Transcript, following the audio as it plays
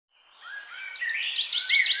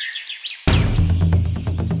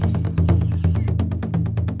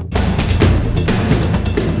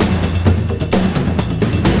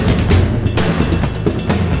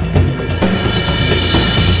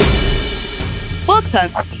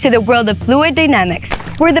Welcome to the world of fluid dynamics,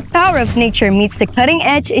 where the power of nature meets the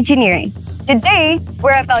cutting-edge engineering. Today,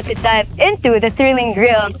 we're about to dive into the thrilling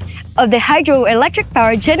realm of the hydroelectric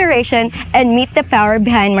power generation and meet the power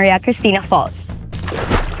behind Maria Cristina Falls.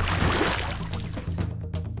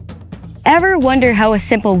 Ever wonder how a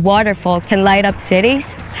simple waterfall can light up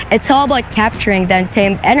cities? It's all about capturing the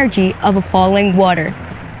untamed energy of a falling water.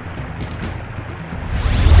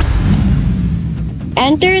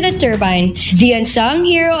 Enter the turbine, the unsung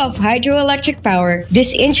hero of hydroelectric power.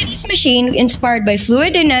 This ingenious machine, inspired by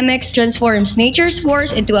fluid dynamics, transforms nature's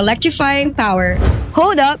force into electrifying power.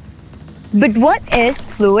 Hold up! But what is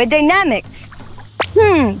fluid dynamics?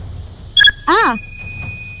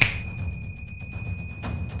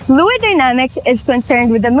 Fluid dynamics is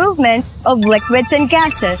concerned with the movements of liquids and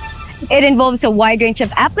gases. It involves a wide range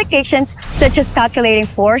of applications such as calculating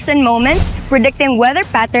force and moments, predicting weather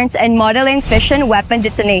patterns, and modeling fission weapon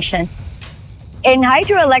detonation. In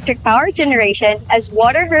hydroelectric power generation, as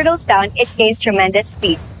water hurtles down, it gains tremendous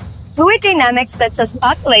speed. Fluid dynamics lets us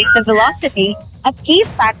calculate the velocity, a key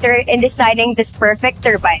factor in deciding this perfect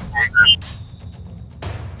turbine.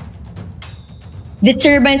 The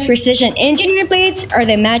turbine's precision engineering blades are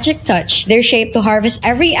the magic touch. They're shaped to harvest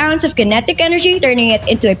every ounce of kinetic energy, turning it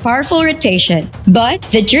into a powerful rotation. But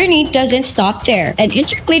the journey doesn't stop there. An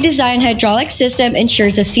intricately designed hydraulic system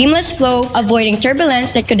ensures a seamless flow, avoiding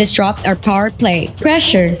turbulence that could disrupt our power play.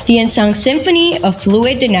 Pressure, the unsung symphony of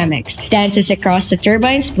fluid dynamics, dances across the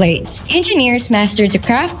turbine's blades. Engineers master to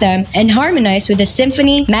craft them and harmonize with the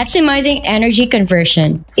symphony, maximizing energy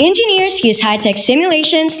conversion. Engineers use high-tech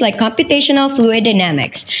simulations like computational fluid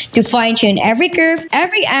dynamics to fine-tune every curve,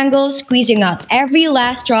 every angle, squeezing out every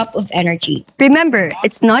last drop of energy. Remember,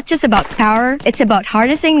 it's not just about power, it's about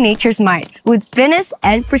harnessing nature's might with finesse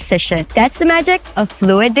and precision. That's the magic of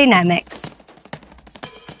fluid dynamics.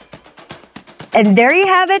 And there you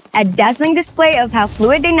have it, a dazzling display of how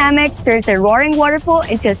fluid dynamics turns a roaring waterfall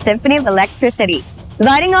into a symphony of electricity,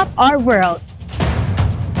 lighting up our world.